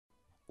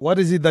What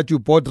is it that you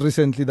bought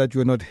recently that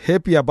you're not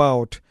happy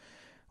about?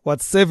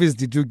 What service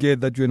did you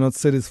get that you're not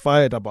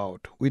satisfied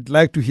about? We'd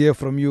like to hear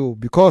from you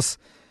because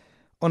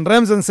on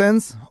Rams and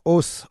Sense,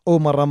 Ouma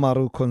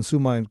Ramaru,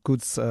 Consumer and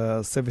Goods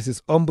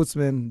Services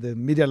Ombudsman, the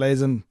media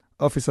liaison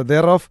officer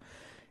thereof,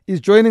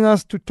 is joining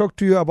us to talk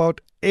to you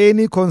about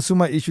any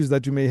consumer issues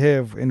that you may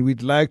have, and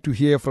we'd like to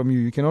hear from you.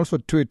 You can also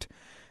tweet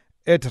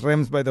at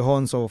Rams by the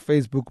Horns or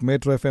Facebook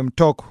Metro FM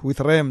Talk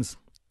with Rams.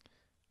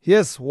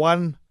 Here's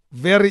one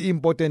very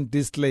important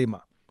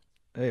disclaimer.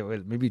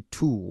 Well, maybe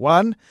two.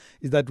 One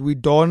is that we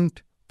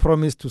don't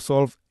promise to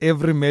solve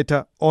every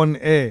matter on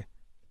air.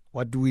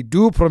 What we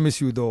do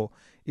promise you, though,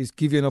 is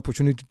give you an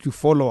opportunity to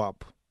follow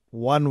up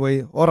one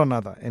way or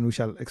another, and we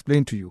shall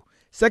explain to you.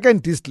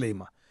 Second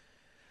disclaimer.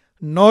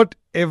 Not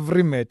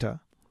every matter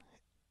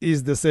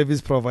is the service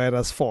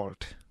provider's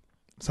fault.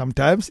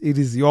 Sometimes it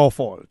is your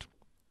fault.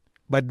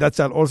 But that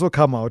shall also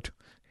come out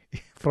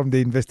from the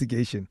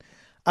investigation.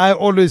 I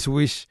always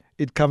wish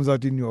it comes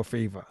out in your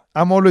favor.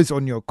 I'm always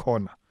on your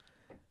corner.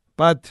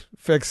 But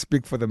facts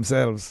speak for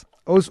themselves.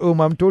 Also,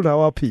 I'm told how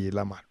I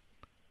feel, man.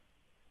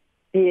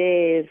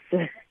 Yes.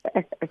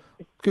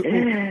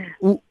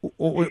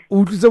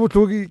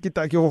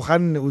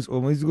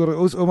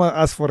 Ouma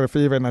asked for a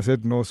favor and I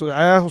said no. So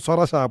I asked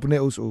for a sharp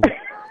Ouma.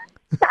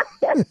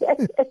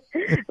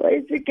 But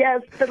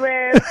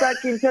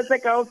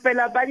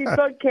it's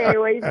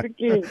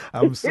okay.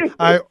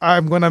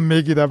 I'm gonna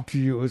make it up to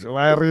you. So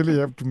I really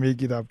have to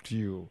make it up to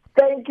you.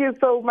 Thank you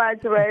so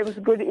much, Rams.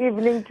 Good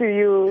evening to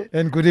you.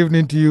 And good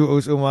evening to you,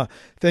 Ouma.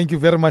 Thank you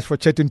very much for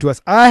chatting to us.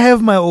 I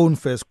have my own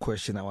first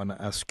question I want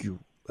to ask you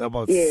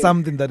about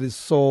something that is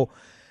so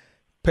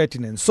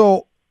pertinent.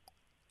 So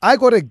I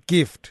got a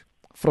gift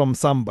from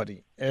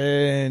somebody,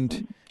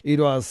 and it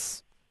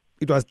was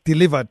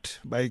delivered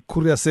by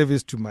courier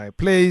service to my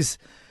place,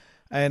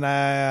 and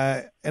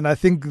I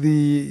think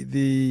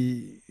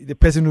the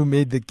person who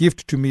made the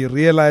gift to me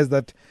realized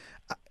that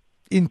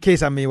in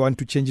case I may want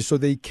to change it, so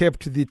they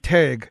kept the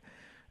tag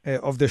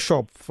of the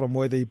shop from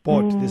where they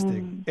bought this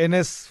thing. And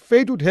as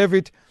fate would have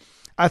it,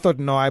 I thought,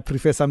 no, I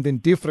prefer something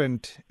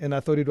different, and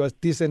I thought it was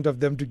decent of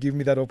them to give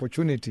me that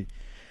opportunity.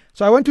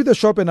 So I went to the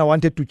shop and I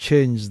wanted to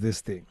change this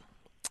thing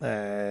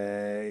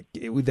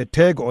with the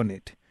tag on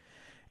it.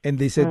 And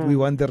they said, we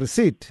want the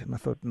receipt. And I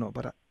thought, no,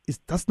 but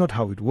that's not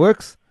how it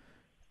works.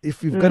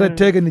 If you've got a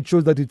tag and it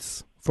shows that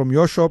it's from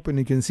your shop and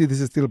you can see this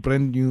is still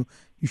brand new,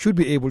 you should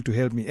be able to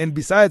help me. And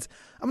besides,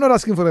 I'm not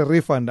asking for a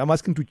refund. I'm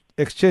asking to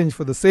exchange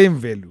for the same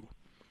value.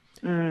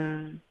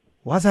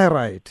 Was I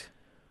right?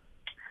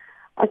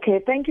 Okay,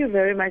 thank you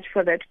very much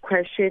for that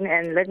question.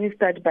 And let me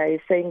start by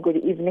saying good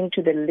evening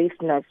to the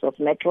listeners of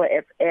Metro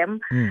FM.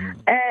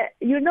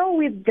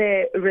 With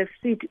the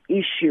receipt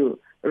issue,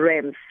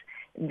 Rams,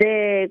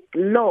 the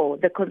law,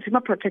 the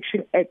Consumer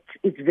Protection Act,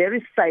 is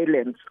very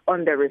silent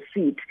on the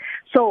receipt.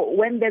 So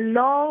when the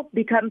law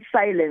becomes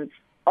silent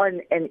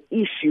on an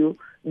issue,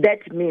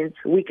 that means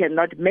we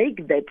cannot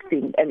make that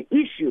thing an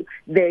issue.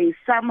 There is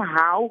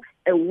somehow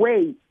a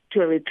way to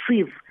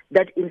retrieve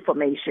that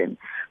information.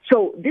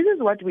 So this is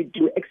what we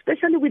do,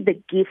 especially with the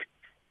gift.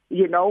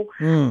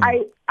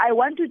 I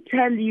want to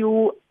tell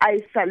you,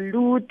 I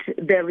salute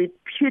the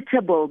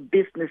reputable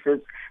businesses,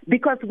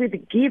 because with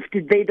gift,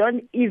 they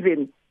don't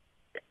even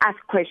ask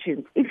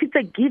questions. If it's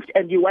a gift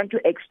and you want to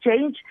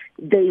exchange,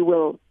 they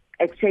will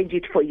exchange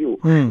it for you.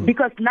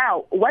 Because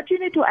now, what you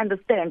need to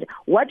understand,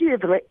 what you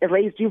have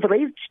raised, you've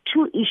raised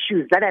two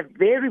issues that are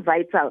very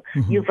vital.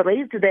 You've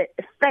raised the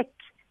fact,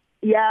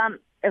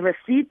 a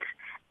receipt,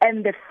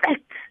 and the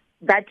fact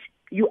that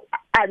you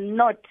are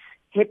not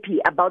happy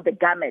about the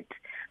garment.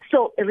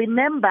 So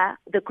remember,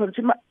 the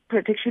Consumer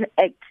Protection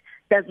Act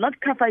does not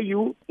cover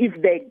you if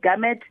the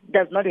garment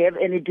does not have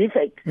any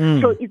defect.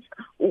 So it's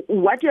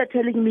what you are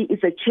telling me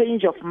is a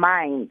change of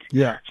mind.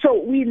 So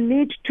we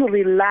need to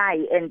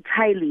rely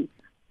entirely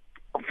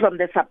from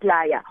the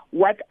supplier.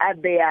 What are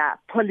their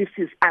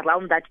policies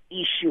around that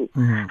issue?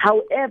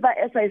 However,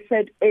 as I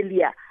said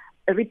earlier,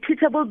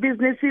 reputable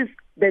businesses,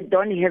 they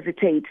don't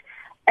hesitate.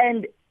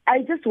 And I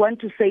just want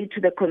to say to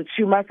the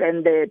consumers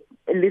and the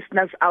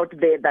listeners out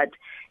there that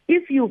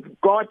if you've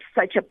got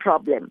such a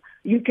problem,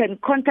 you can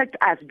contact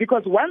us,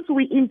 because once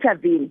we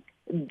intervene,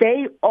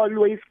 they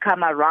always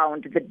come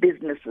around, the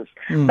businesses.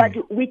 But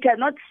we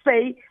cannot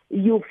say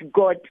you've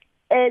got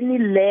any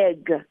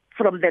leg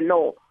from the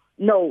law.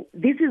 No,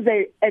 this is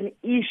an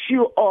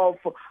issue of,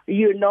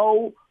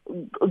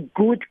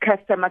 good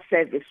customer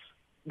service.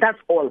 That's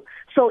all.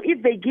 So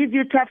if they give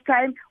you tough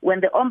time,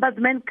 when the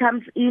ombudsman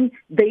comes in,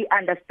 they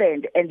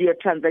understand and your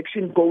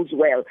transaction goes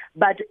well.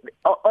 But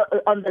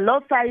on the law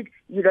side,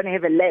 you don't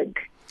have a leg.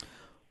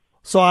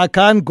 So I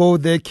can't go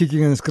there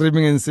kicking and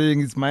screaming and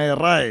saying it's my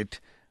right.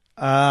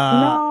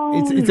 No.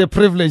 It's a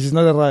privilege, it's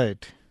not a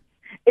right.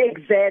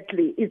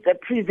 Exactly. It's a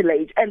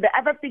privilege. And the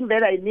other thing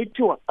that I need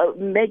to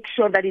make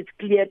sure that it's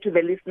clear to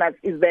the listeners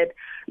is that,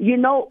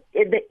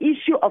 the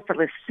issue of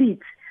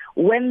receipt,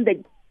 when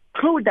the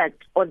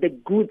product or the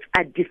goods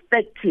are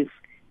defective,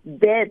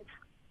 that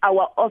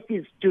our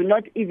office do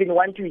not even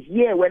want to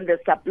hear when the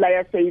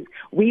supplier says,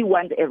 we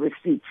want a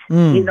receipt,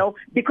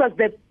 because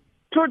the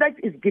product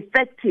is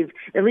defective.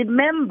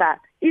 Remember,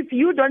 if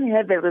you don't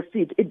have a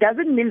receipt, it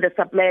doesn't mean the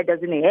supplier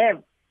doesn't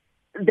have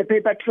the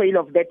paper trail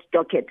of that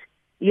docket.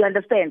 You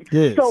understand?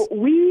 Yes. So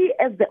we,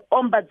 as the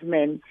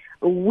ombudsman,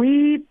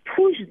 we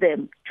push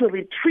them to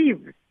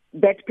retrieve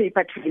that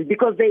paper trail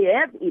because they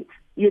have it.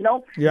 Yeah.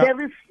 The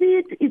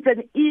receipt is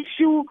an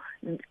issue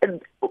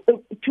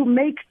to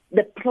make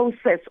the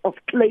process of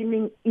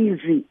claiming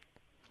easy.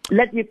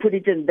 Let me put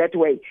it in that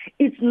way.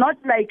 It's not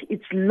like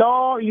it's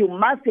law, you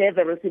must have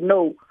a receipt.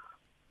 No.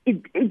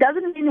 It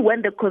doesn't mean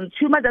when the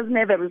consumer doesn't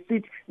have a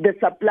receipt, the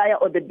supplier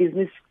or the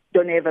business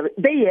don't have a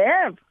receipt. They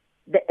have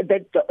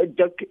that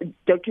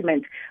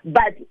document,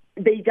 but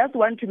they just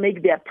want to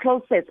make their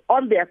process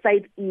on their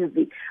side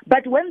easy.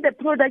 But when the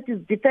product is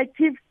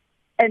defective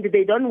and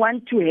they don't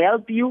want to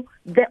help you,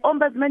 the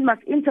ombudsman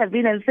must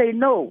intervene and say,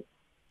 no,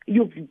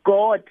 you've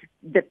got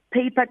the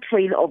paper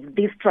trail of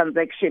this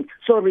transaction,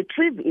 so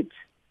retrieve it.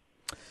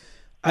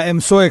 I am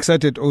so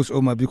excited,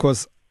 Ouma,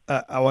 because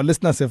our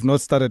listeners have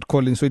not started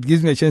calling, so it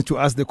gives me a chance to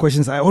ask the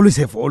questions I always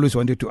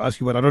wanted to ask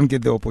you, but I don't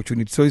get the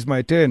opportunity. So it's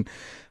my turn.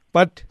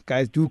 But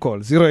guys, do call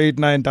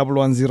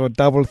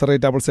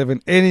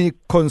 089-110-3377. Any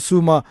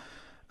consumer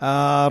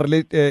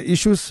related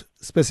issues,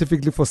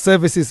 specifically for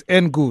services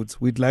and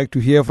goods, we'd like to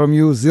hear from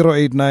you.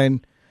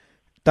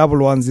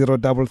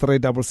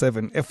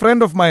 089-110-3377. A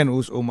friend of mine,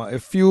 Ouma, a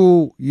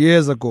few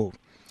years ago,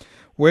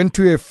 went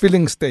to a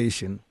filling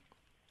station.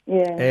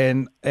 Yeah.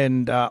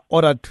 And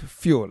ordered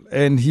fuel,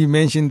 and he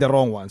mentioned the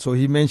wrong one. So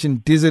he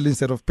mentioned diesel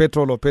instead of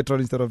petrol or petrol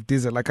instead of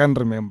diesel. I can't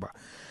remember.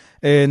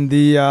 And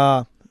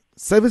the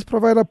service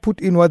provider put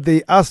in what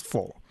they asked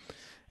for.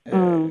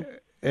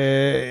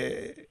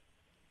 It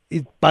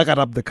buggered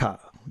up the car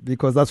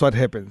because that's what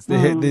happens.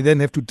 They then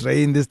have to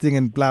drain this thing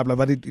and blah, blah.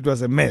 But it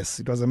was a mess.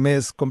 It was a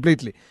mess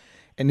completely.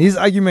 And his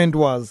argument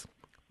was,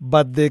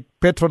 but the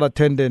petrol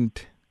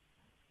attendant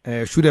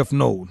should have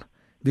known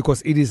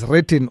because it is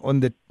written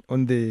on the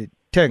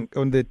tank,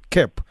 on the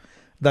cap,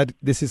 that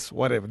this is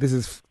whatever, this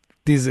is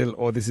diesel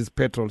or this is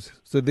petrol.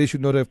 So they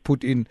should not have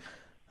put in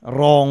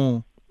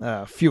wrong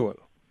fuel.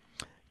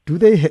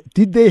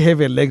 Did they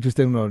have a leg to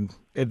stand on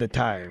at the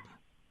time?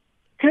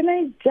 Can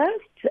I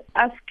just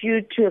ask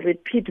you to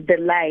repeat the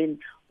line?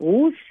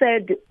 Who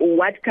said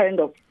what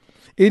kind of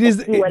It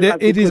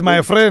is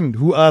my friend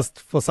who asked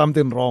for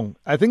something wrong.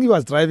 I think he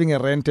was driving a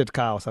rented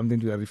car or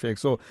something to that effect.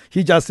 So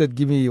he just said,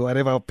 give me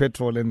whatever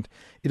petrol, and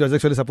it was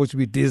actually supposed to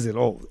be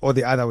diesel or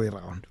the other way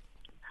around.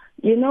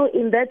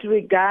 In that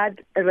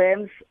regard,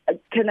 Rams,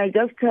 can I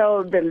just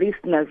tell the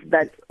listeners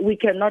that we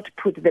cannot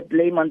put the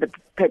blame on the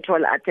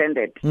petrol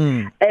attendant.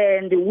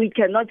 And we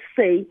cannot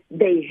say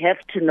they have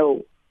to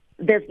know.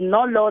 There's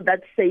no law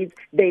that says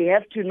they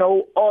have to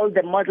know all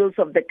the models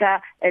of the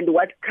car and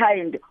what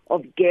kind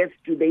of gas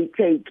do they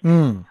take.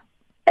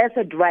 As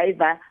a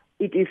driver,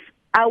 it is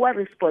our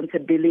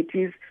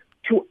responsibilities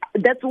to.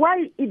 That's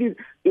why it is.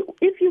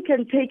 If you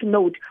can take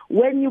note,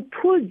 when you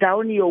pull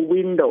down your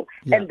window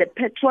and the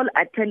petrol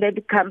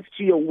attendant comes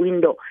to your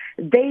window,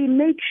 they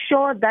make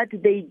sure that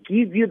they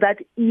give you that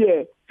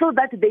ear so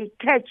that they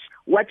catch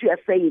what you are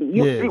saying.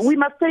 We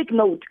must take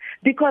note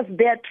because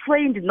they are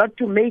trained not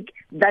to make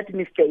that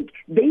mistake.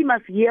 They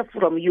must hear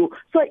from you.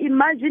 So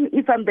imagine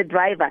if I'm the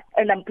driver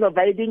and I'm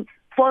providing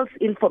false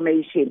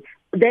information,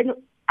 then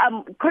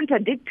I'm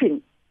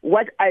contradicting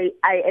what I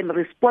am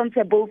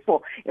responsible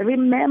for.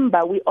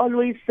 Remember, we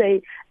always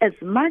say, as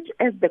much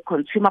as the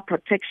Consumer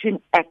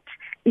Protection Act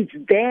is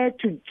there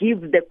to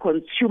give the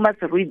consumers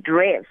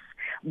redress,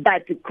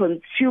 but the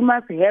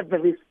consumers have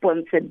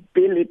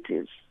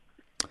responsibilities.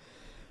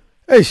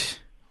 Hey,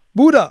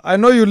 Buddha, I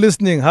know you're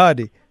listening,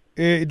 Hardy.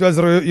 It was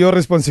your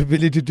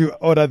responsibility to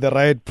order the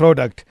right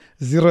product.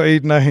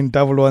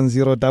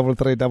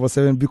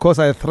 089-110-3377. Because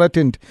I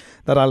threatened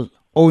that I'll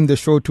own the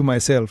show to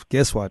myself.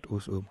 Guess what,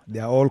 Usum? They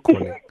are all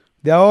calling.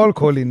 They are all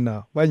calling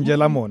now.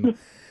 Banjela Mona.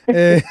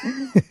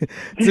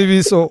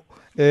 Tsibiso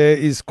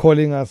is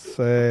calling us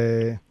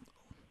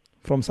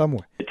from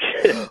somewhere.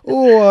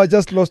 Oh, I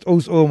just lost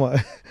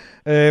Ouma.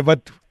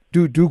 But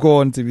do go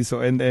on,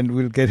 Tsibiso, and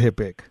we'll get her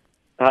back.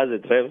 How's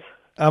it, Rams?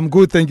 I'm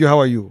good, thank you. How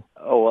are you?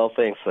 Oh, well,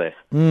 thanks, sir.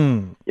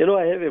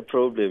 I have a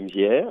problem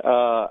here.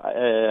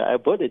 I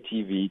bought a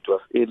TV. It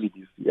was early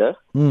this year,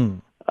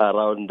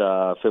 around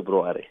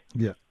February.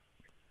 Yeah.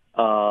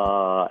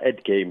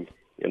 At game,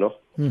 and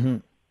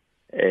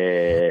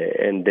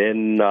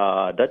then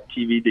that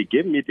TV, they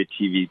gave me the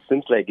TV. It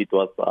seems like it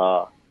was,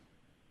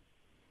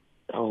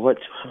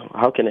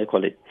 how can I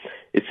call it?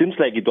 It seems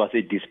like it was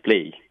a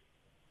display.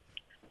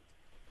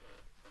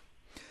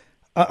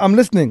 I'm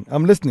listening.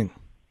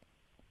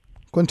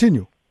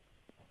 Continue.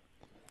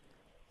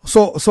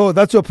 So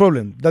that's your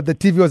problem, that the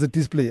TV was a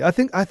display. I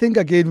think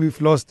again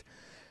we've lost.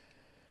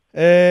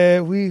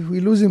 We're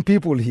losing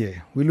people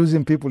here.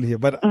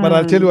 But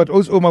I'll tell you what,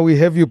 Ouma, we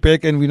have you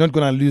back, and we're not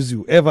gonna lose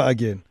you ever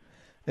again.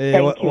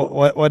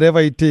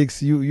 Whatever it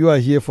takes, you are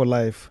here for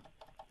life.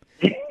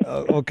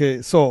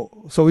 Okay, so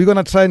we're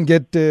gonna try and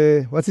get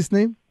what's his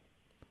name?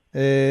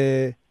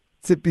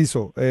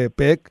 Tsepiso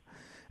back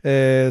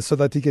so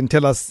that he can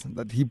tell us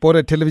that he bought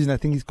a television. I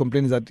think his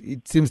complaint is that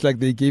it seems like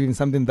they gave him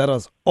something that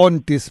was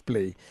on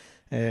display,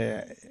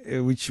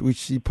 which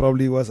he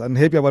probably was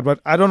unhappy about. But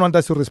I don't want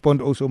us to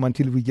respond also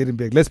until we get him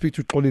back. Let's speak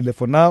to Xolile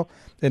for now,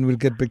 then we'll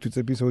get back to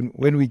Tsepiso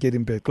when we get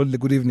him back. Xolile,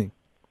 good evening.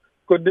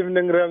 Good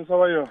evening, Rams.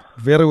 How are you?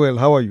 Very well.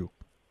 How are you?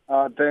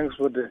 Thanks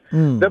for the.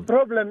 The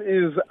problem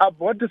is I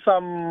bought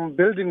some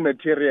building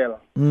material.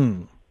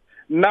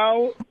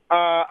 Now,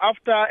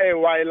 after a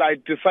while, I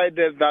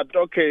decided that,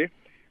 okay,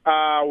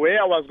 where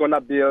I was going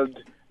to build,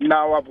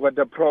 now I've got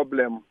a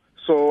problem.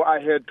 So I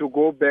had to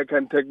go back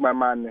and take my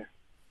money.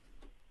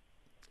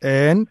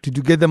 And did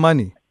you get the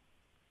money?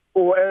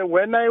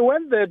 When I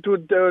went there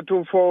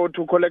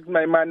to collect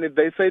my money,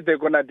 they say they're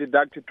going to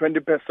deduct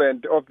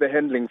 20% of the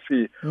handling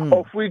fee,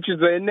 of which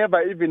they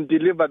never even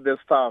delivered the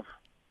stuff.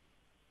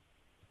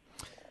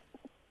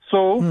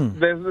 So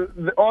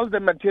all the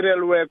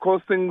material were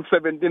costing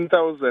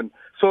 17,000.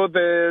 So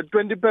the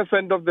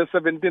 20% of the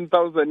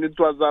 17,000, it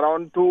was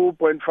around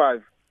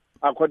 2.5.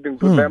 According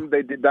to them,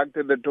 they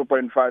deducted the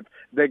 2.5.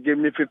 They gave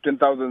me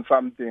 15,000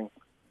 something.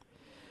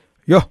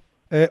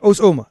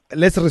 Ouma,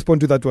 let's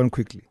respond to that one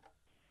quickly.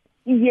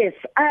 Yes,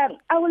 I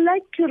would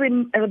like to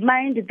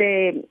remind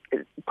the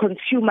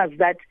consumers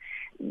that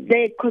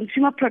the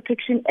Consumer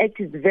Protection Act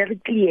is very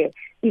clear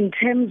in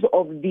terms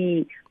of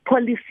the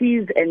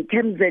policies and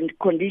terms and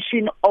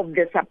conditions of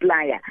the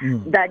supplier,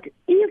 that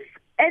if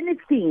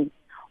anything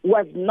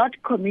was not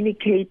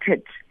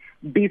communicated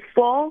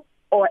before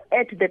or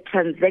at the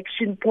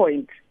transaction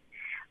point,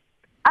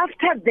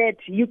 after that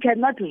you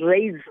cannot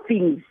raise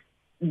things.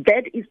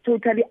 That is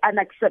totally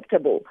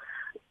unacceptable.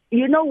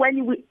 You know,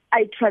 when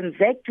I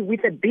transact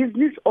with a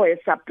business or a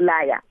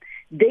supplier,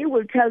 they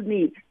will tell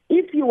me,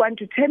 if you want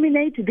to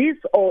terminate this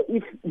or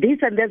if this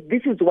and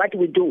this is what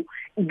we do.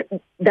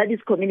 That is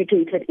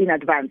communicated in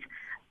advance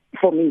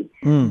for me.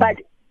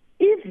 But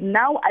if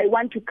now I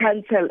want to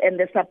cancel and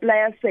the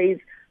supplier says,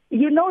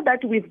 you know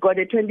that we've got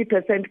a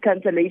 20%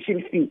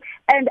 cancellation fee,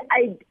 and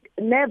I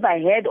never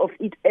heard of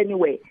it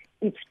anyway,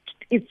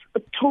 it's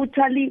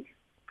totally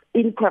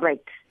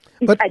incorrect.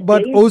 But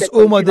also,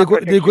 Ouma,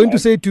 they're going to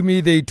say to me,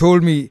 they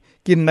told me,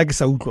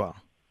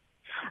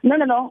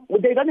 No.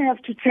 They don't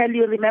have to tell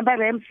you. Remember,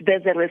 Rams,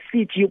 there's a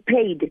receipt you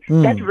paid.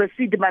 That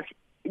receipt must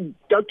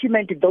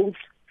document those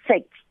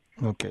facts.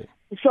 Okay.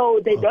 So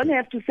they don't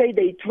have to say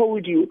they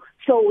told you.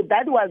 So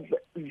that was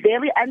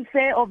very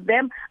unfair of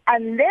them,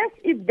 unless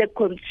if the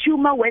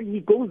consumer, when he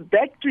goes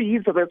back to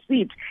his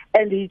receipt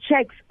and he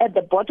checks at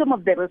the bottom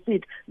of the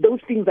receipt,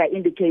 those things are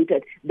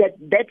indicated.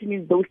 That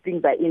means those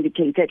things are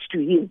indicated to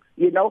him,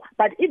 you know.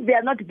 But if they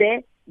are not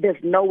there,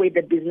 there's no way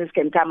the business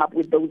can come up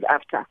with those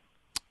after.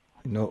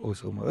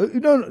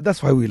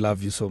 That's why we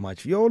love you so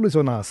much. You're always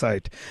on our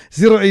side.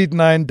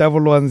 089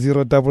 110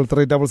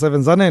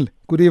 3377. Zanele,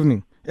 good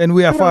evening. And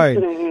we are fine.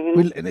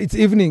 It's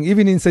evening.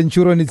 Even in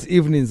Centurion, it's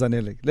evening,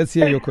 Zanele. Let's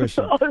hear your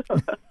question.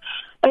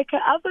 Okay,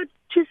 I've got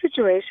two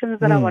situations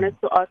that I wanted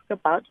to ask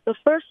about. The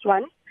first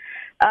one,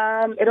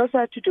 it also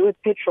had to do with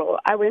petrol.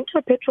 I went to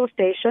a petrol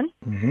station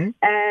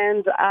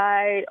and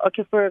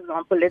for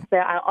example, let's say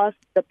I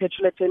asked the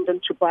petrol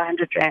attendant to pour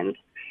 100 rand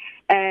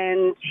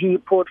and he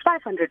poured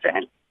 500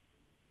 rand.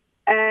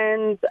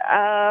 And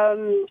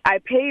I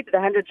paid the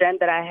 100 rand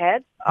that I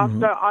had.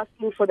 After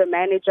asking for the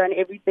manager and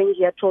everything,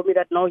 he had told me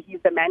that, no, he's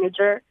the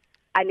manager.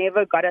 I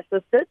never got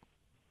assisted.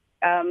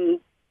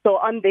 So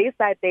on their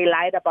side, they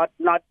lied about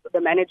the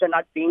manager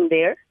not being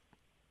there.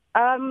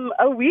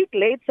 A week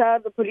later,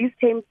 the police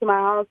came to my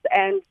house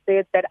and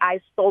said that I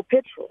stole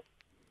petrol.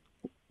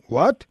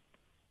 What?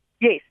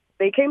 Yes.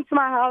 They came to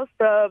my house.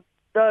 The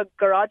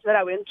garage that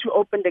I went to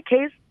opened the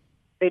case.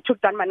 They took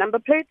down my number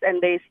plates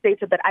and they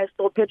stated that I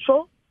stole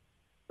petrol.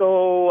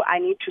 So I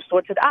need to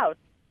sort it out.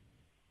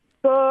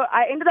 So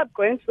I ended up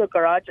going to the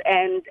garage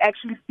and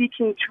actually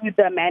speaking to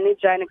the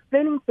manager and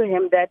explaining to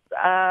him that,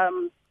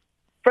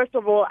 first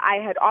of all, I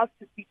had asked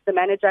to speak to the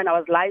manager and I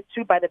was lied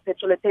to by the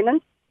petrol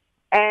attendant.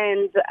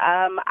 And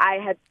I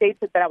had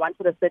stated that I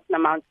wanted a certain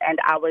amount and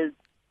I was,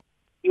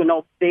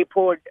 they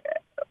poured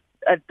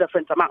a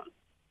different amount.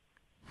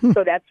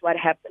 So that's what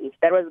happened.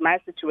 That was my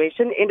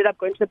situation. Ended up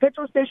going to the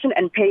petrol station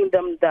and paying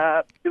them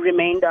the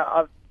remainder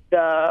of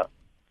the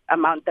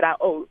amount that I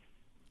owed.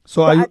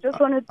 So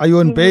are you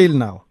on bail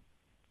now?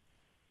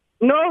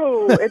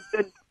 No,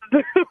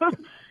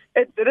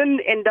 it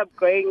didn't end up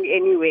going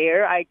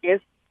anywhere. I guess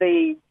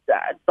they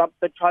dropped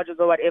the charges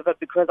or whatever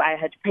because I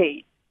had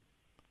paid.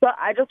 So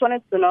I just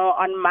wanted to know,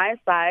 on my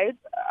side,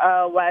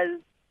 was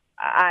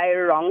I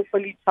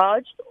wrongfully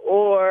charged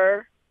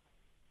or,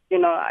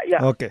 yeah.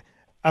 Okay.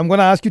 I'm going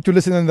to ask you to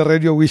listen on the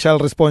radio. We shall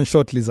respond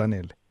shortly,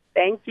 Zanele.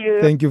 Thank you.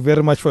 Thank you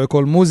very much for your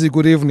call. Muzi,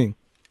 good evening.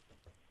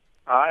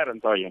 Hi,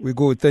 Rams, how are you? We're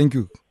good. Thank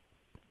you.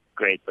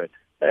 Great.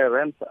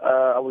 Rams,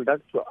 I would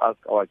like to ask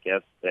our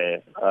guest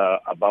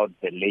about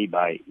the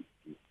lay-by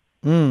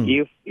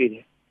issue.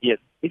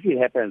 If it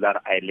happens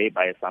that I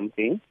lay-by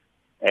something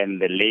and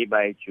the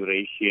lay-by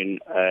duration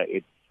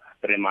it's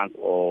 3 months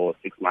or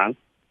 6 months,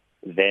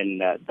 then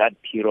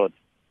that period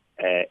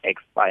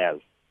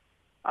expires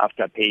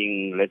after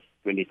paying, let's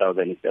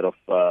 20,000 instead of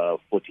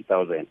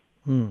 40,000,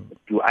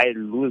 do I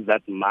lose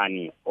that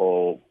money,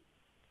 or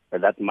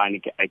that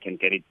money I can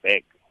get it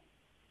back?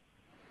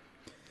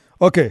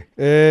 Okay,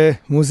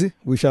 Muzi,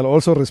 we shall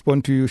also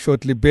respond to you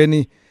shortly.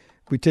 Benny,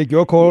 we take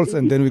your calls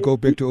and then we go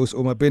back to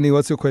Ouma. Benny,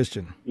 what's your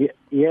question?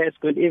 Yes,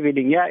 good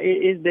evening. Yeah,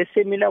 it's the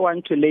similar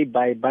one to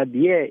lay-by, but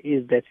here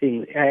is the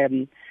thing.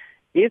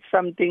 If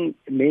something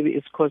maybe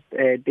it's cost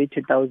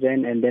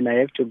 30,000 and then I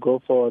have to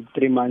go for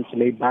 3 months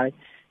lay-by,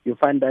 you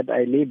find that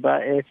I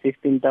lay-by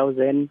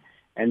 15,000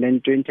 and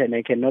then 20, and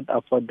I cannot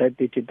afford that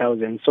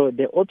 30,000. So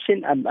the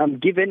option, I'm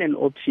given an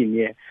option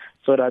here,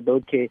 so that,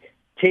 okay,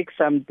 take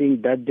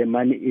something that the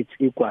money is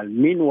equal.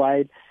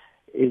 Meanwhile,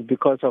 is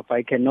because of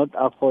I cannot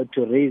afford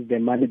to raise the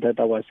money that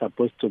I was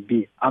supposed to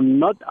be. I'm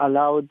not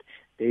allowed.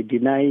 They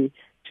deny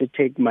to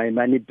take my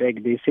money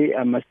back. They say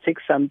I must take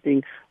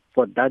something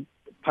for that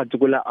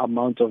particular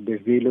amount of the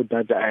value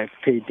that I have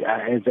paid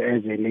as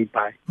a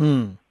lay-by.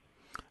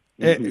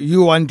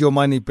 You want your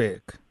money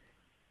back?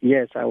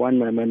 Yes, I want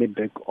my money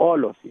back,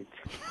 all of it.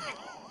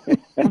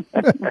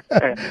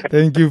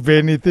 Thank you,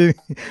 Benny.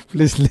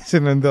 Please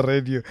listen on the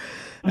radio.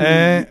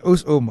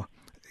 Ouma,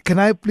 can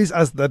I please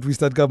ask that we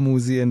start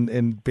Muzi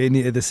and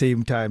Benny at the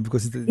same time,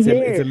 because it's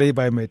a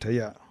lay-by matter,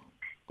 yeah.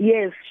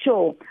 Yes,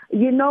 sure.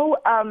 You know,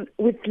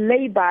 with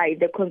lay-by,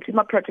 the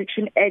Consumer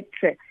Protection Act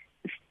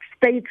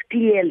states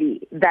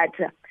clearly that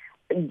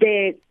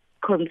the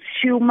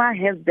consumer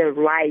has the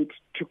right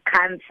to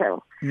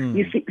cancel.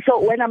 You see, so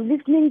when I'm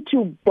listening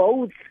to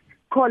both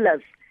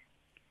callers,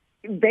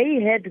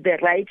 they had the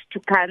right to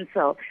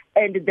cancel,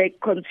 and the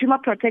Consumer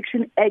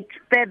Protection Act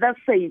further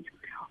says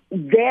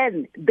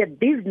then the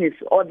business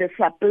or the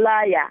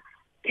supplier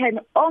can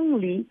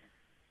only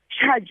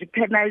charge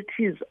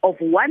penalties of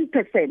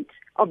 1%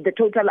 of the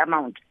total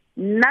amount,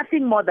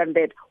 nothing more than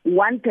that,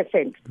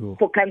 1%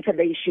 for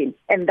cancellation,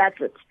 and that's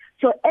it.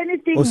 So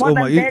anything more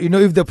than that... You know,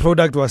 if the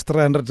product was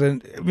 300,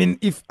 I mean,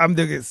 if I'm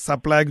the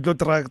supplier, it's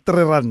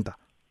 300.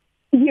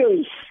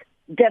 Yes,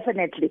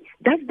 definitely.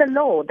 That's the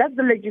law. That's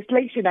the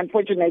legislation,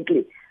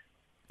 unfortunately.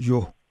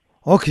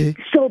 Okay.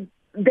 So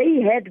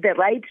they had the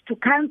right to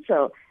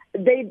cancel.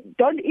 They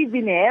don't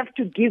even have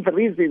to give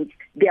reasons.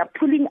 They are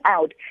pulling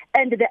out.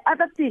 And the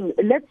other thing,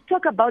 let's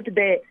talk about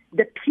the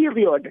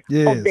period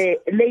of the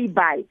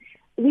lay-by.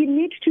 We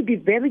need to be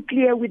very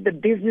clear with the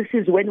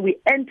businesses when we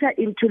enter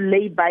into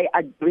lay-by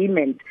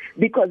agreement,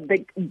 because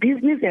the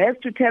business has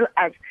to tell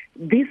us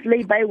this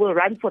lay-by will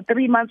run for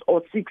 3 months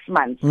or 6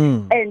 months.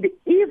 And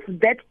if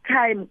that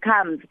time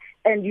comes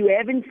and you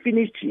haven't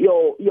finished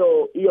your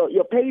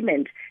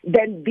payment,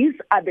 then these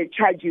are the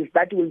charges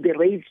that will be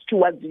raised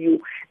towards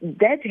you.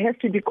 That has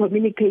to be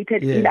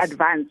communicated in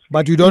advance.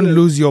 But you don't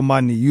lose your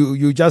money.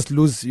 You just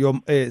lose your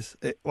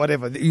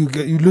whatever.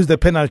 You lose the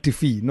penalty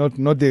fee, not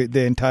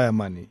the entire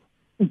money.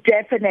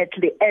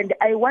 Definitely. And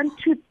I want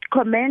to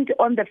comment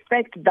on the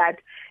fact that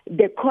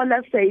the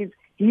caller says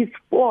he's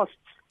forced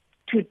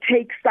to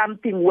take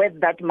something worth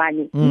that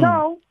money.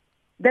 No,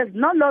 there's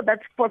no law that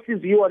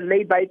forces you on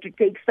lay-by to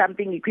take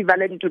something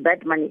equivalent to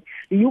that money.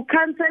 You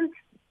cancel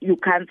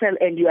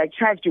and you are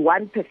charged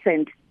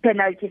 1%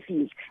 penalty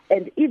fees.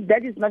 And if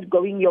that is not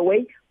going your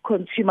way,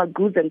 Consumer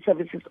Goods and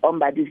Services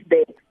Ombudsman is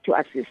there to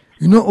assist.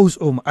 You know,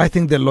 Ouma, I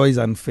think the law is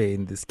unfair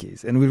in this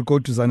case, and we'll go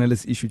to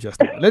Zanele's issue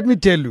just now. Let me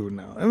tell you, you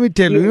know,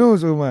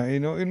 Ouma, you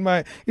know, in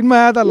my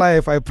other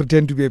life, I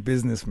pretend to be a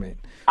businessman.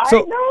 I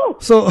know.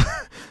 So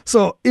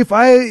if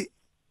I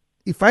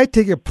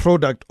take a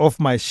product off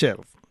my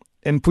shelf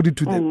and put it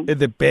to at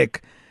the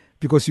back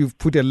because you've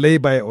put a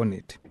lay-by on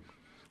it,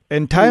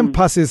 and time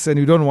passes and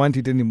you don't want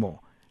it anymore,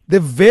 the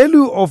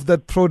value of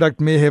that product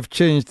may have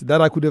changed, that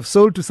I could have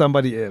sold to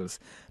somebody else.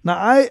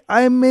 Now,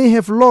 I may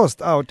have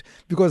lost out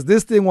because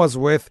this thing was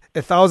worth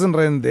 1,000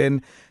 rand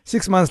then.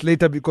 6 months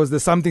later, because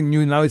there's something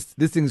new, now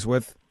this thing is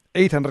worth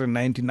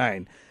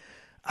 899.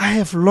 I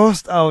have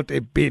lost out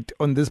a bit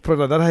on this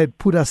product that I had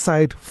put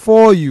aside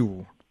for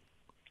you.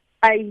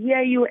 I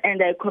hear you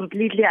and I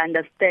completely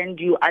understand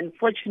you.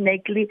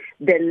 Unfortunately,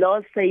 the law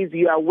says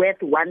you are worth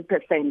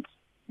 1%.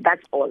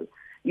 That's all.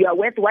 You are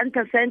worth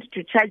 1%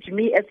 to charge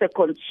me as a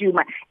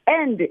consumer.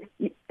 And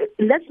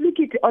let's look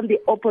at it on the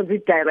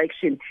opposite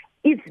direction.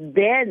 If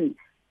then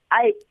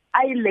I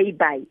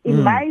lay-by,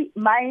 in my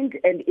mind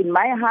and in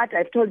my heart,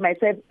 I've told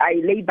myself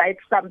I lay-by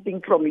something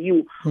from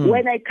you.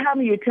 When I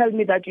come, you tell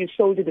me that you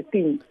sold the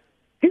thing.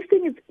 This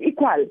thing is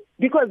equal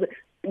because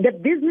the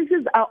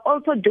businesses are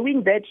also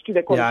doing that to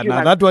the consumers. Yeah,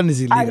 now that one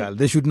is illegal.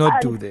 They should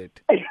not do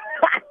that.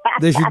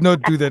 They should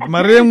not do that.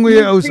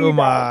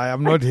 I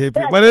am not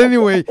happy. But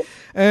anyway,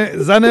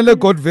 Zanele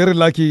got very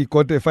lucky.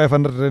 Got a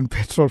 500 rand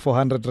petrol for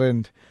 100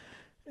 rand.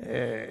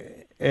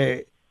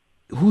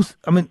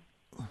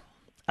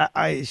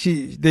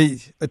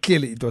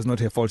 Clearly it was not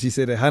her fault. She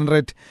said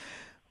 100.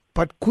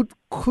 But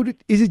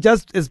is it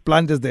just as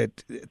blunt as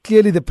that?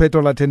 Clearly the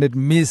petrol attendant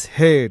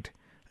misheard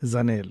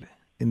Zanele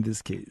in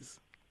this case.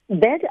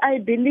 That I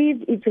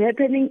believe is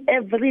happening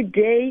every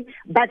day.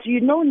 But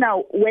you know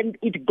now, when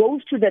it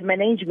goes to the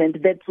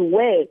management, that's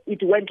where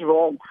it went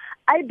wrong.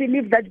 I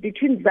believe that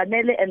between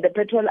Zanele and the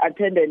petrol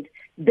attendant,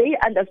 they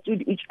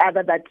understood each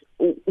other that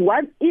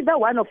either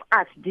one of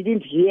us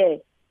didn't hear,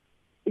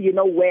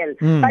 well.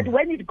 But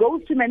when it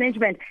goes to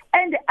management,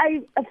 and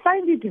I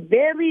find it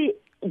very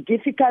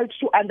difficult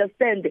to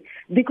understand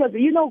because,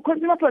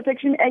 Consumer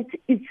Protection Act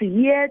is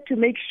here to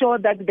make sure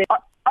that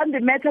on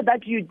the matter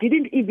that you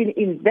didn't even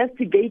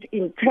investigate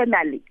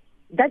internally.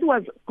 That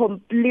was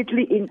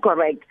completely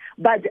incorrect.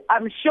 But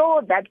I'm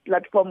sure that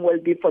platform will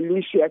be for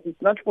Lucius.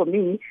 It's not for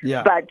me.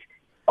 Yeah. But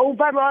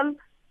overall,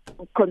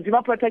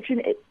 Consumer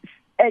Protection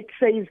Act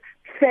says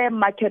fair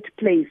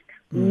marketplace.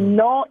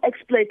 No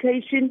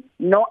exploitation,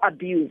 no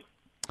abuse.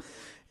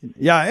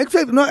 Yeah,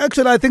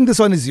 actually, I think this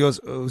one is yours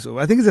also.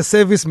 I think it's a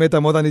service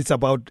matter more than it's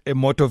about a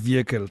motor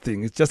vehicle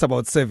thing. It's just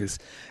about service.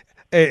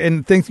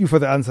 And thank you for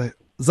the answer.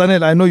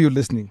 Zanel, I know you're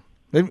listening.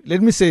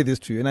 Let me say this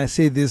to you, and I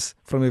say this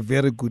from a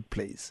very good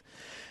place.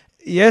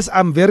 Yes,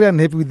 I'm very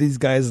unhappy with these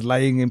guys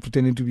lying and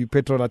pretending to be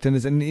petrol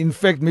attendants. And in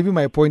fact, maybe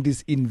my point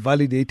is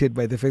invalidated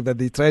by the fact that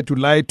they try to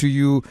lie to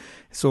you.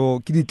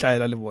 So,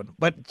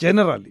 but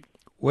generally,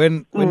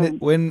 when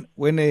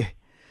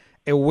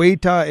a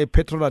waiter, a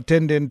petrol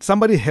attendant,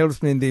 somebody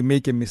helps me and they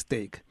make a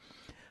mistake,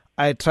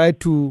 I try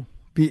to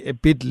be a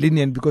bit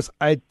lenient because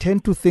I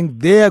tend to think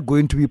they are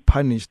going to be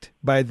punished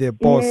by their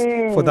boss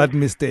for that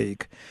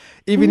mistake.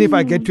 Even if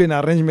I get to an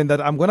arrangement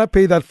that I'm going to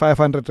pay that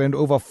 500 rand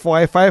over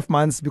 5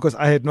 months because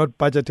I had not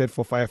budgeted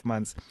for 5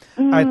 months,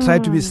 I try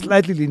to be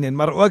slightly lenient.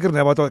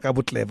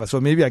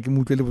 So maybe I can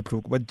move a little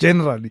bit. But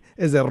generally,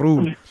 as a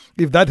rule,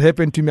 if that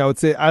happened to me, I would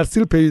say, I'll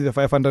still pay you the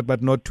 500,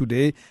 but not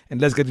today.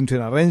 And let's get into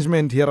an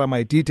arrangement. Here are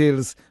my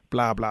details,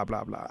 blah, blah,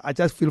 blah, blah. I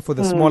just feel for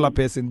the smaller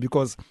person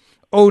because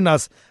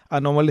owners are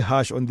normally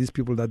harsh on these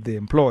people that they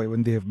employ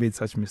when they have made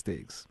such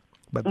mistakes.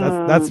 But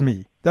that's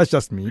me. That's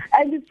just me.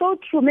 And it's so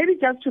true. Maybe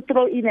just to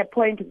throw in a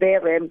point there,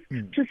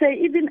 to say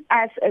even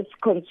us as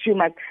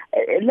consumers,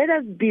 let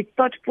us be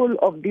thoughtful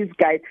of these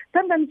guys.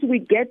 Sometimes we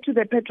get to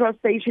the petrol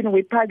station,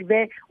 we park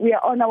there, we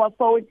are on our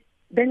phone,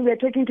 then we are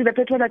talking to the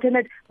petrol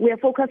attendant, we are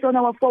focused on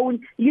our phone.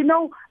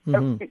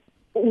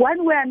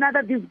 One way or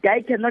another, this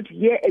guy cannot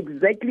hear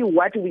exactly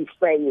what we're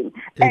saying.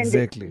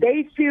 Exactly. And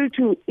they feel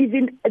to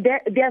even,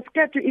 they are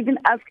scared to even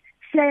ask,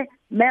 say,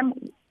 ma'am,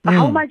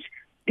 how much?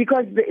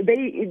 Because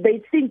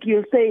they think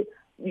you'll say,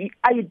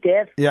 are you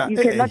deaf? Yeah, You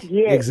cannot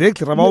hear.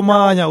 Exactly.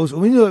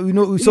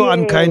 We're so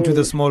unkind to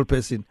the small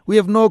person. We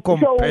have no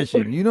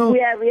compassion, We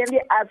are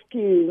really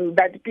asking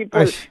that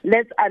people,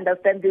 let's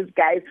understand these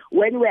guys.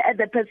 When we're at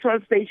the petrol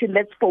station,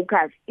 let's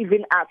focus,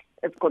 even us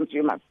as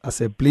consumers. As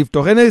a belief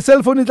talk. And a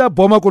cell phone is a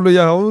bomb. A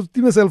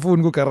cell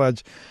phone go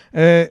garage.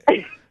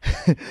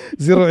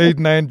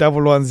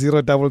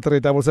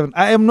 08911033377.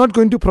 I am not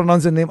going to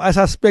pronounce the name. I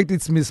suspect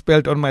it's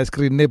misspelled on my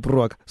screen.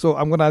 So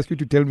I'm going to ask you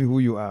to tell me who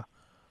you are.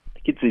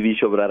 I'm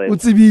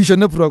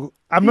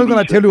not going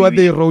to tell you what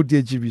they wrote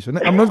here,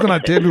 Chibisho. I'm not going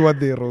to tell you what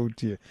they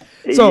wrote here.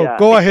 So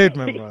go ahead,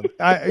 my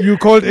brother. You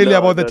called earlier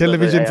about the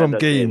television from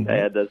Game. I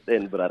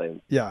understand, brother.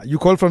 Yeah, you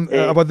called from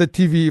about the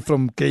TV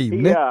from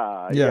Game.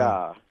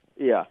 Yeah.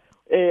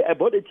 I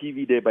bought a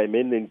TV there by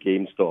Mainland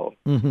Game Store.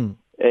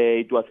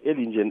 It was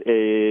early in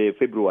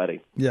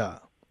February. Yeah.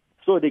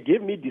 So they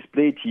gave me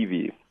display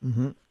TV.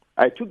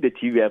 I took the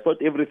TV. I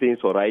thought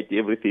everything's all right.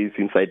 Everything's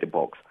inside the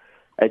box.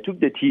 I took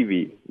the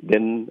TV.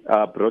 Then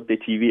I brought the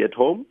TV at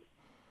home.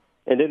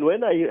 And then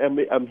when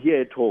I'm here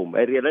at home,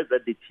 I realized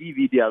that the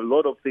TV, there are a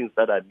lot of things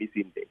that are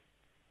missing there.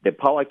 The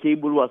power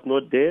cable was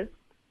not there.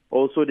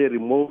 Also the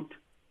remote.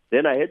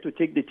 Then I had to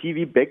take the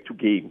TV back to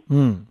Game.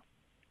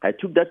 I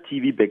took that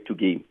TV back to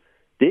Game.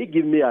 They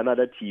give me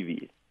another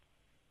TV,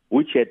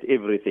 which had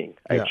everything.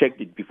 I checked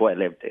it before I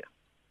left there.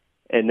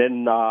 And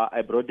then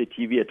I brought the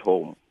TV at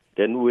home.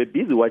 Then we were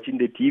busy watching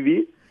the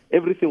TV.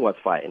 Everything was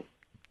fine.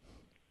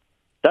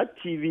 That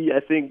TV, I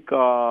think,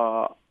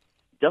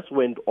 just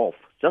went off,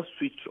 just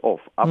switched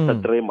off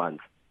after 3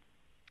 months.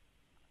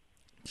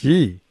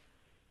 Gee,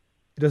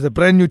 it was a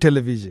brand new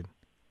television.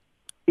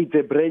 It's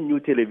a brand new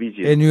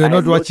television. And you are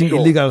not watching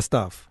illegal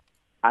stuff.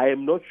 I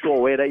am not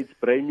sure whether it's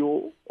brand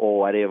new or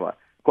whatever,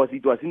 because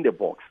it was in the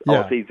box. I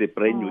would say it's a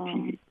brand new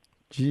TV.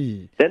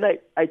 Gee. Then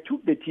I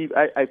took the TV,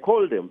 I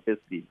called them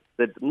firstly,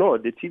 said, no,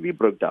 the TV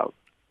broke down.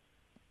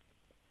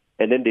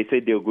 And then they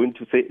said they were going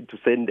to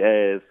send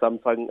a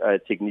Samsung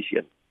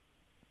technician.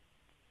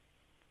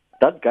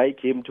 That guy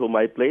came to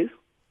my place,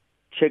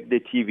 checked the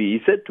TV.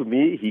 He said to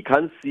me, I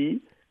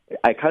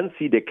can't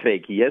see the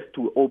crack. He has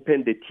to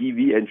open the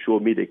TV and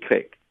show me the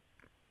crack.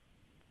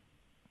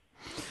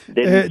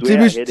 Then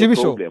TV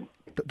show.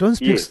 Don't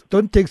speak. Yes.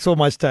 Don't take so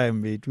much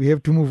time, mate. We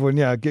have to move on.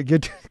 Yeah,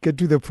 get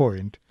to the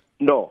point.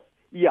 No,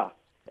 yeah,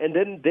 and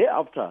then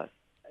thereafter,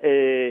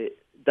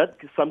 that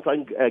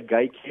Samsung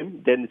guy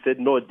came. Then said,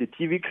 no, the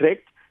TV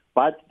cracked,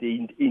 but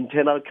the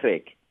internal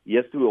crack. He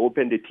has to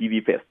open the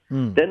TV first.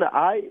 Then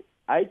I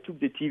took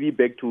the TV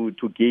back to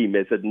Game.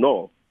 I said,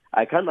 no,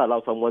 I can't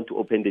allow someone to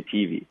open the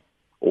TV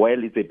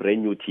while it's a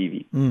brand new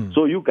TV.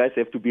 So you guys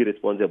have to be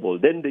responsible.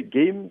 Then the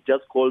Game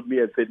just called me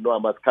and said, no, I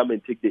must come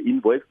and take the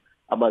invoice.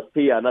 I must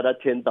pay another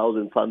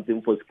 10,000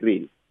 something for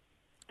screen.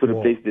 to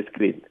replace the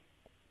screen.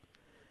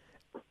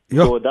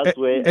 So that's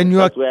where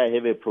I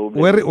have a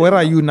problem. Where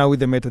are you now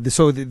with the matter?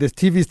 So the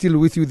TV is still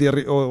with you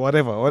there or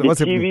whatever? What's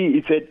the TV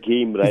is at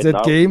game right now. It's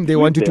at game. They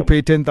want you to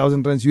pay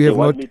 10,000 rands. They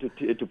want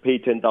me to pay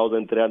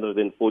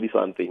 10,340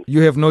 something.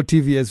 You have no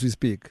TV as we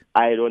speak.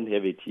 I don't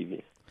have a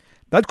TV.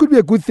 That could be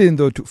a good thing,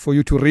 though, for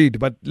you to read.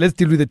 But let's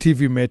deal with the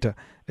TV matter,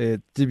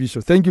 TV show.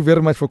 Thank you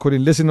very much for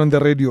calling. Listen on the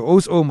radio.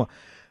 Ouma,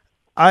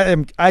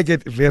 I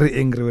get very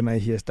angry when I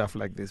hear stuff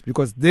like this,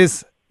 because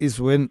this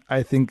is when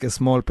I think a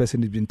small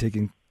person is being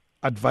taken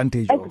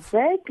advantage of.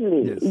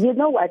 Exactly. Yes. You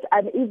know what?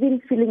 I'm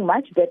even feeling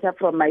much better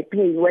from my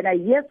pain. When I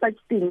hear such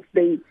things,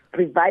 they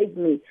revive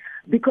me.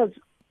 Because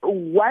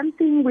one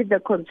thing with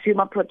the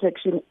Consumer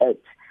Protection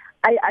Act,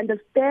 I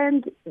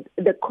understand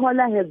the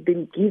caller has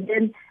been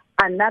given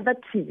another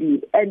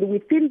TV, and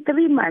within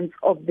 3 months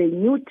of the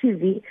new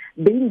TV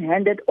being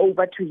handed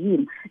over to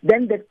him,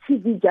 then the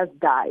TV just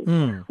dies.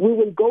 We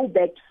will go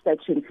back to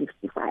Section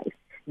 55.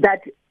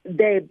 That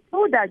the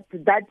product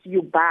that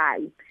you buy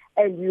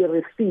and you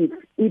receive,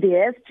 it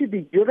has to be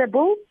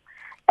durable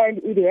and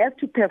it has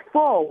to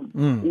perform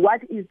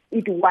what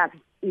it was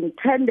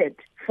intended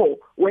for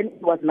when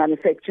it was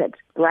manufactured,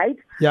 right?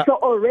 Yeah. So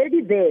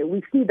already there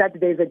we see that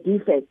there's a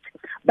defect.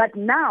 But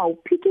now,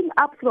 picking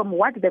up from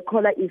what the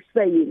caller is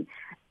saying,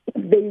 if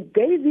they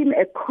gave him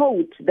a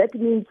code, that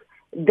means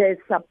the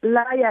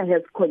supplier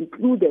has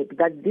concluded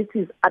that this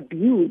is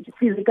abuse,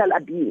 physical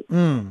abuse.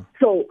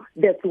 So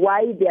that's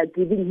why they are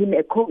giving him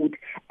a code.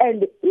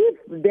 And if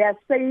they are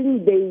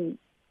saying they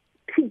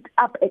picked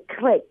up a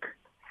crack,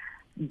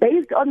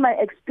 based on my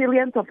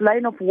experience of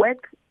line of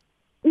work,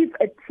 if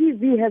a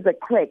TV has a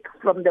crack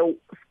from the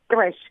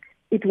scratch,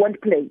 it won't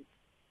play.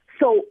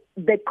 So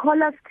the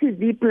caller's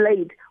TV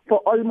played for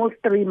almost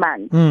 3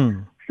 months.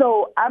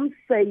 So I'm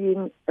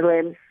saying,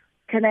 Rams,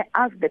 can I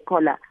ask the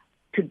caller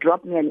to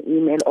drop me an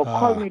email or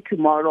call me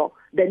tomorrow?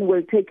 Then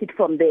we'll take it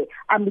from there.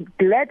 I'm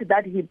glad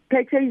that he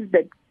purchased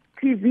the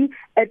TV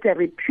at a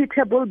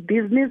reputable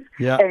business,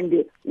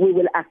 and we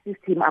will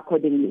assist him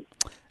accordingly.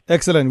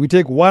 Excellent. We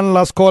take one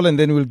last call and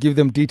then we'll give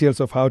them details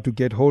of how to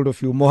get hold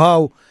of you.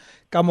 Mohau,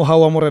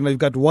 Kamohau Amorena, you've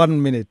got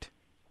 1 minute.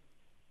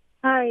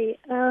 Hi.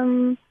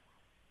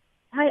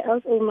 Hi,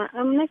 Ouma.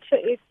 I'm not sure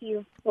if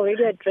you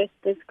already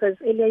addressed this, because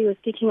earlier you were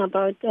speaking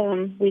about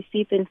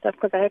receipts and stuff,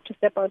 because I have to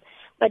step out.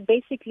 But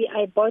basically,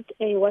 I bought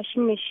a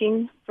washing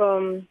machine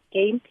from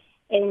Game,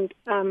 and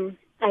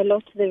I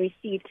lost the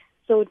receipt.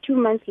 So 2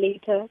 months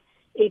later,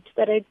 it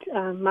started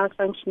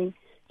malfunctioning.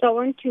 So I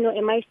want to know,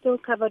 am I still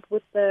covered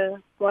with the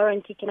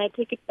warranty? Can I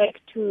take it back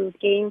to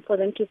Game for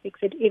them to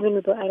fix it,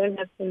 even though I don't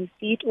have the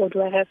receipt, or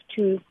do I have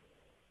to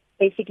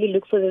basically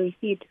look for the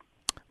receipt?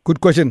 Good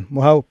question.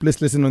 Mohau,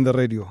 please listen on the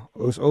radio.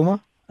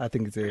 Ouma, I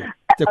think it's a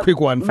quick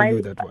one for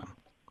you, that one.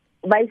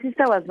 My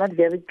sister was not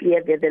very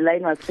clear there. The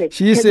line was fake.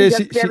 She says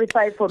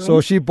for me? So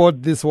she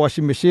bought this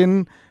washing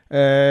machine.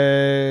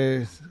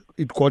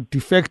 It got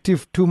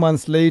defective 2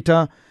 months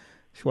later.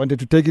 She wanted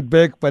to take it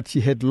back, but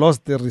she had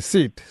lost the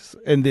receipt,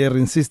 and they are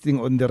insisting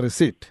on the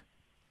receipt.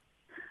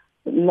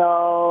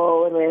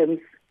 No, Rams.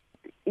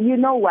 You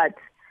know what?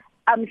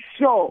 I'm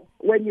sure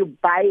when you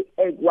buy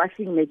a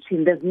washing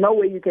machine, there's no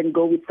way you can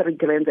go with 3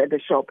 grand at the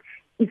shop.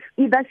 It's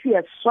either she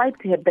has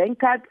swiped her bank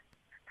card,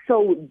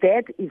 so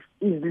that is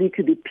easily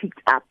to be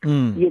picked up.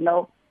 You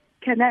know,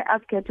 can I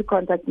ask her to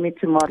contact me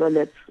tomorrow?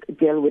 Let's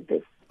deal with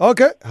this.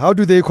 Okay. How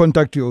do they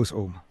contact you,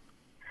 Ouma?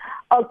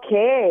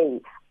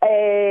 Okay.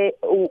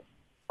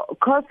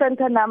 Call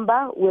center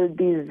number will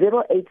be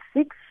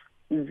 086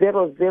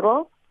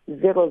 00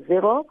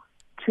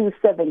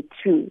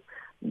 272.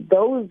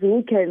 Those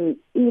who can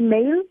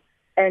email,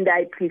 and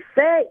I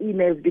prefer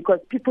emails because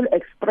people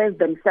express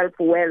themselves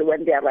well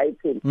when they are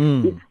writing.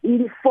 It's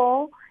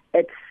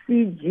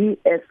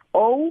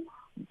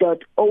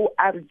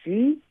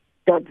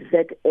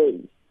info@cgso.org.za.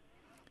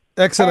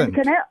 Excellent.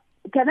 And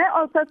can I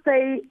also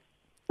say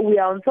we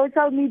are on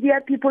social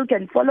media. People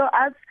can follow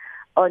us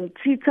on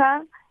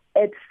Twitter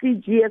at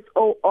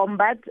CGSO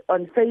Ombud,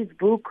 on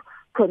Facebook,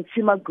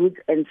 Consumer Goods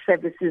and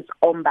Services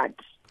Ombud.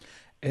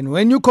 And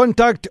when you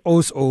contact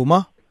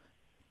Ouma,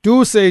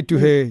 do say to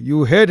her,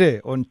 you heard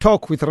her on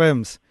Talk with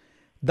Rams.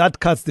 That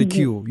cuts the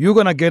queue. You're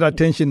going to get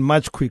attention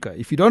much quicker.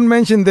 If you don't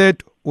mention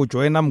that,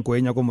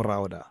 definitely.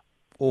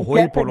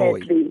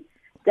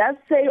 Just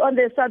say on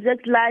the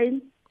subject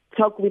line,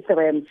 Talk with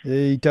Rams.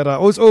 Hey, Tara.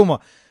 Ouma,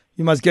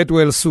 you must get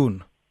well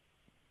soon.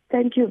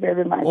 Thank you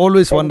very much.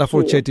 Always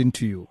wonderful chatting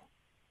to you.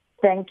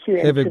 Thank you.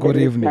 Have a good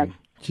evening.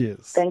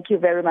 Cheers. Thank you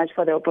very much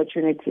for the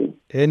opportunity.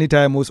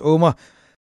 Anytime, Ouma.